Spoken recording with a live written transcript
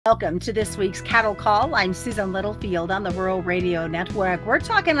Welcome to this week's Cattle Call. I'm Susan Littlefield on the Rural Radio Network. We're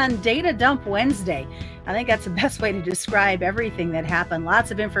talking on Data Dump Wednesday. I think that's the best way to describe everything that happened. Lots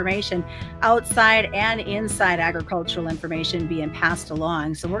of information outside and inside agricultural information being passed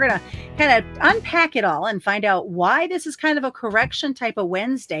along. So we're going to kind of unpack it all and find out why this is kind of a correction type of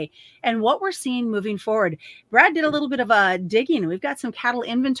Wednesday and what we're seeing moving forward. Brad did a little bit of digging. We've got some cattle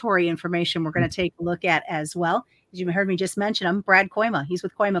inventory information we're going to take a look at as well. As you heard me just mention, I'm Brad Kooima. He's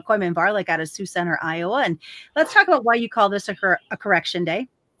with Kooima Kooima Varilek out of Sioux Center, Iowa. And let's talk about why you call this a correction day.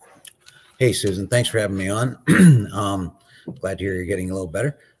 Hey, Susan, thanks for having me on. Glad to hear you're getting a little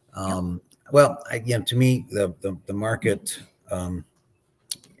better. Well, again, to me, the market,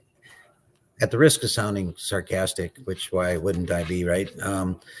 at the risk of sounding sarcastic, which why wouldn't I be, right?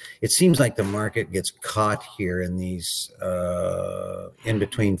 It seems like the market gets caught here in these in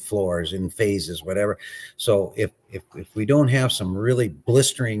between floors, in phases, whatever. So if we don't have some really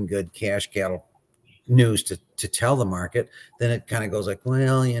blistering good cash cattle news to tell the market, then it kind of goes like,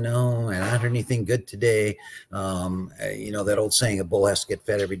 well, I not heard anything good today. That old saying, a bull has to get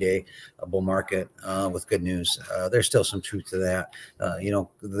fed every day, a bull market with good news. There's still some truth to that.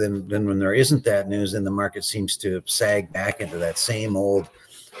 Then when there isn't that news, then the market seems to sag back into that same old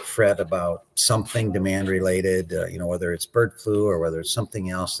fret about something demand related, whether it's bird flu or whether it's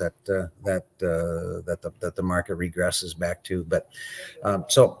something else that the market regresses back to. But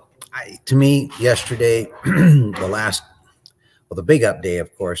to me, yesterday, the big up day,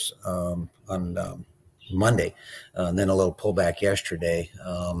 of course, on Monday, and then a little pullback yesterday.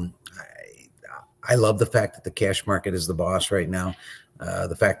 I love the fact that the cash market is the boss right now.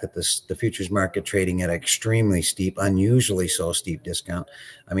 The fact that the futures market trading at an extremely steep, unusually so steep discount.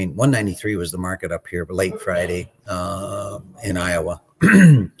 I mean, 193 was the market up here late Friday in Iowa.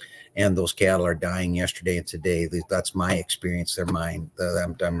 And those cattle are dying yesterday and today. That's my experience. They're mine.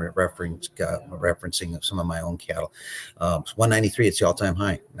 I'm referencing some of my own cattle. 193, it's the all-time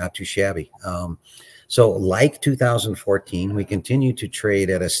high. Not too shabby. So like 2014, we continue to trade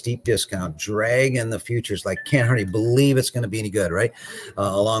at a steep discount, dragging the futures like can't hardly believe it's going to be any good, right?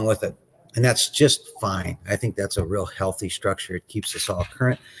 Along with it. And that's just fine. I think that's a real healthy structure. It keeps us all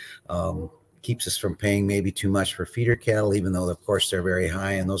current. Keeps us from paying maybe too much for feeder cattle, even though, of course, they're very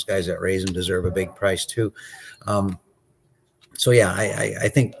high, and those guys that raise them deserve a big price too. So yeah, I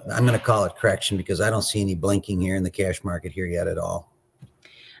think I'm going to call it correction because I don't see any blinking here in the cash market here yet at all.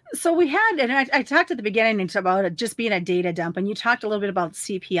 So we had, and I talked at the beginning about it just being a data dump, and you talked a little bit about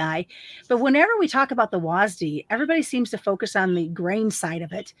CPI, but whenever we talk about the WASD, everybody seems to focus on the grain side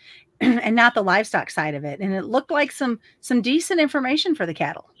of it and not the livestock side of it. And it looked like some decent information for the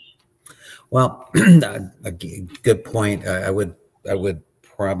cattle. Well, a good point. I would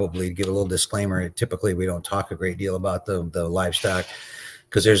probably give a little disclaimer. Typically, we don't talk a great deal about the livestock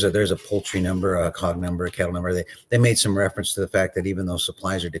because there's a poultry number, a hog number, a cattle number. They made some reference to the fact that even though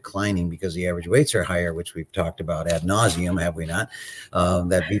supplies are declining because the average weights are higher, which we've talked about ad nauseum, have we not?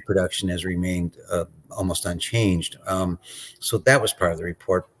 That beef production has remained almost unchanged. So that was part of the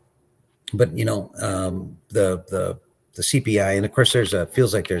report. But the CPI, and of course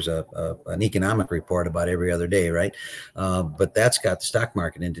feels like there's an economic report about every other day, right? But that's got the stock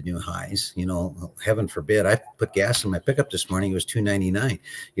market into new highs. Heaven forbid. I put gas in my pickup this morning. It was $2.99.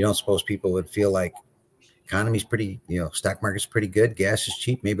 You don't suppose people would feel like economy's pretty, stock market's pretty good, gas is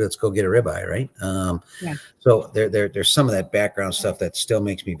cheap, maybe let's go get a ribeye, right? Yeah. So there's some of that background stuff that still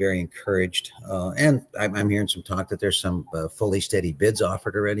makes me very encouraged. And I'm hearing some talk that there's some fully steady bids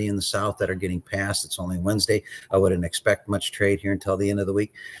offered already in the South that are getting passed. It's only Wednesday. I wouldn't expect much trade here until the end of the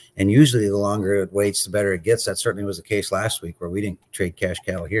week. And usually the longer it waits, the better it gets. That certainly was the case last week where we didn't trade cash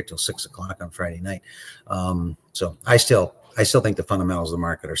cattle here till 6 o'clock on Friday night. So I still think the fundamentals of the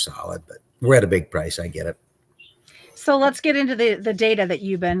market are solid, but we're at a big price. I get it. So let's get into the data that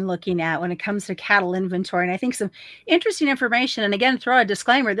you've been looking at when it comes to cattle inventory. And I think some interesting information. And again, throw a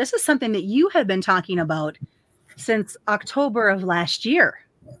disclaimer. This is something that you have been talking about since October of last year.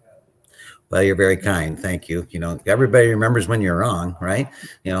 Well, you're very kind. Thank you. Everybody remembers when you're wrong, right?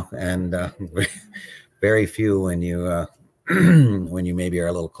 And very few when you when you maybe are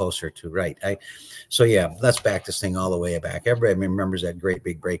a little closer to right. So yeah, let's back this thing all the way back. Everybody remembers that great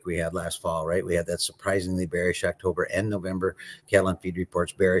big break we had last fall, right? We had that surprisingly bearish October and November cattle and feed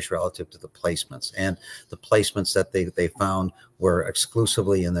reports, bearish relative to the placements. And the placements that they found were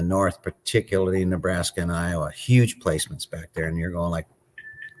exclusively in the north, particularly in Nebraska and Iowa. Huge placements back there. And you're going like,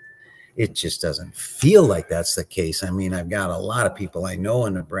 it just doesn't feel like that's the case. I mean, I've got a lot of people I know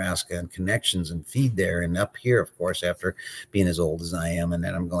in Nebraska and connections and feed there and up here, of course, after being as old as I am. And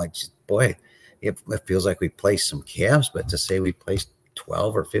then I'm going like, boy, it feels like we placed some calves, but to say we placed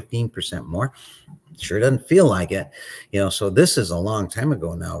 12 or 15% more. Sure doesn't feel like it, so this is a long time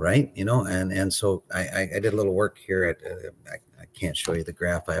ago now, right? And so I did a little work here at I can't show you the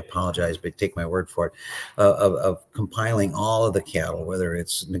graph, I apologize, but take my word for it, of compiling all of the cattle, whether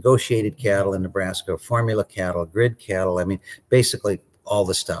it's negotiated cattle in Nebraska, formula cattle, grid cattle, I mean basically all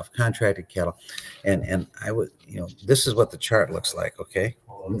the stuff, contracted cattle. And I would, this is what the chart looks like, okay?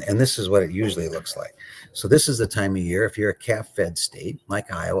 And this is what it usually looks like. So this is the time of year, if you're a calf-fed state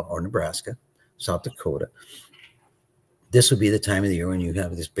like Iowa or Nebraska, South Dakota, this would be the time of the year when you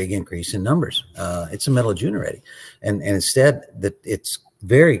have this big increase in numbers. It's the middle of June already. And instead, that it's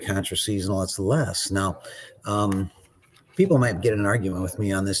very contra-seasonal, it's less. Now, people might get an argument with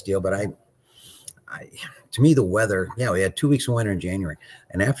me on this deal, but to me, the weather, we had 2 weeks of winter in January.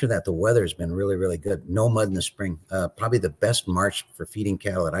 And after that, the weather has been really, really good. No mud in the spring. Probably the best March for feeding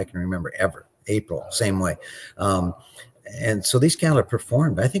cattle that I can remember ever. April, same way. And so these cattle have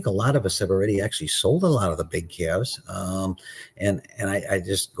performed. I think a lot of us have already actually sold a lot of the big calves. And I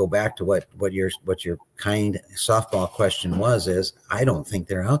just go back to what your kind softball question is I don't think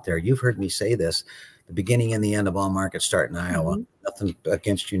they're out there. You've heard me say this, the beginning and the end of all markets start in Iowa. Nothing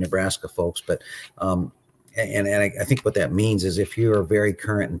against you Nebraska folks, but I think what that means is if you are very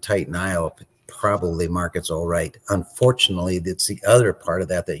current and tight in Iowa, probably market's all right. Unfortunately, it's the other part of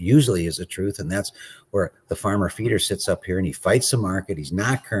that usually is the truth, and that's where the farmer feeder sits up here and he fights the market. He's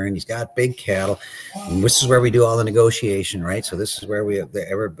not current. He's got big cattle. And this is where we do all the negotiation, right? So this is where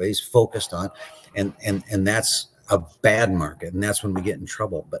everybody's focused on, and that's a bad market, and that's when we get in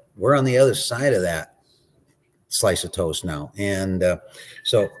trouble. But we're on the other side of that slice of toast now, and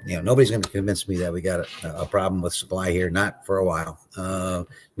so nobody's going to convince me that we got a problem with supply here, not for a while.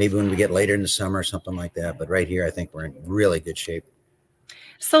 Maybe when we get later in the summer or something like that, but right here I think we're in really good shape.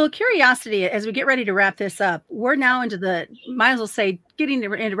 So curiosity, as we get ready to wrap this up, we're now into might as well say getting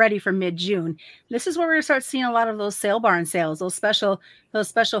ready for mid-June. This is where we're going to start seeing a lot of those sale barn sales, those special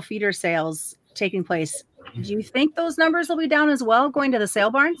feeder sales taking place. Do you think those numbers will be down as well going to the sale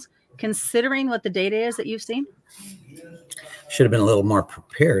barns, considering what the data is that you've seen? Should have been a little more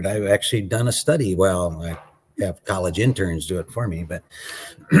prepared. I've actually done a study. Well, I have college interns do it for me, but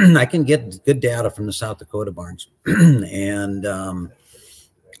I can get good data from the South Dakota barns. And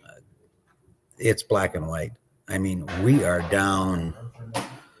it's black and white. I mean, we are down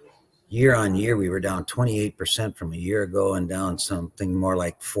year on year. We were down 28% from a year ago and down something more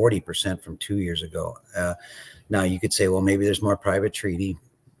like 40% from 2 years ago. Now you could say, well, maybe there's more private treaty,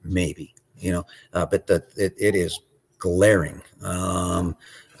 maybe, but it is glaring. The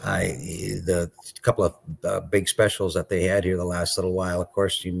couple of big specials that they had here the last little while, of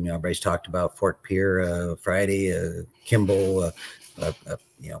course, everybody's talked about Fort Pierre Friday, Kimball,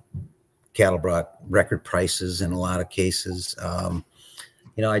 cattle brought record prices in a lot of cases.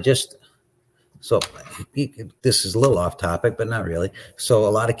 So this is a little off topic, but not really. So a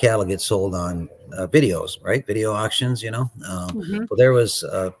lot of cattle get sold on videos, right? Video auctions, Well, there was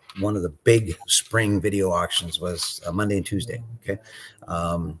one of the big spring video auctions was Monday and Tuesday, okay?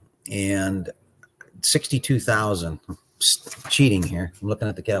 And 62,000, cheating here. I'm looking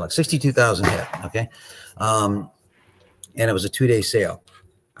at the catalog, 62,000 head, okay? And it was a 2-day sale.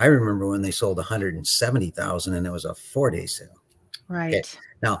 I remember when they sold 170,000 and it was a 4-day sale. Right. Okay.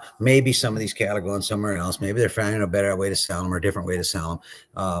 Now, maybe some of these cattle are going somewhere else. Maybe they're finding a better way to sell them or a different way to sell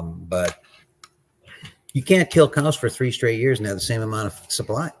them. But you can't kill cows for 3 straight years and have the same amount of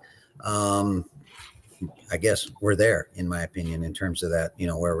supply. I guess we're there, in my opinion, in terms of that,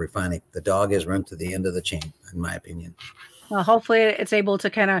 where we're finding the dog has run to the end of the chain, in my opinion. Well, hopefully it's able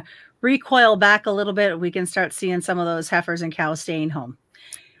to kind of recoil back a little bit. We can start seeing some of those heifers and cows staying home.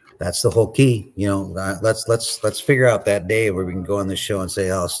 That's the whole key. Let's figure out that day where we can go on the show and say,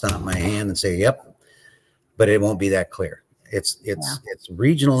 I'll stomp my hand and say, yep, but it won't be that clear. It's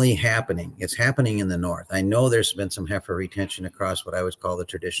regionally happening. It's happening in the north. I know there's been some heifer retention across what I would call the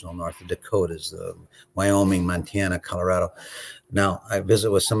traditional north, the Dakotas, Wyoming, Montana, Colorado. Now I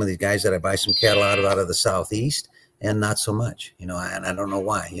visit with some of these guys that I buy some cattle out of the southeast, and not so much, and I don't know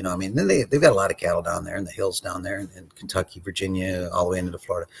why. I mean, they've got a lot of cattle down there in the hills down there in Kentucky, Virginia, all the way into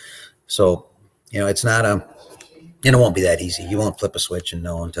Florida. So, it's not it won't be that easy. You won't flip a switch and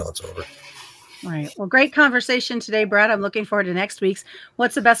know until it's over. All right. Well, great conversation today, Brad. I'm looking forward to next week's.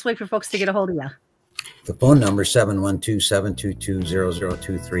 What's the best way for folks to get a hold of you? The phone number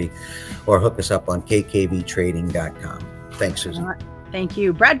 712-722-0023, or hook us up on kkvtrading.com. Thanks, Susan. Thank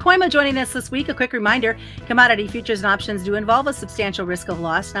you. Brad Kooima joining us this week. A quick reminder, commodity futures and options do involve a substantial risk of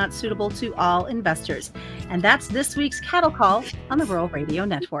loss, not suitable to all investors. And that's this week's Cattle Call on the Rural Radio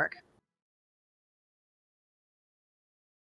Network.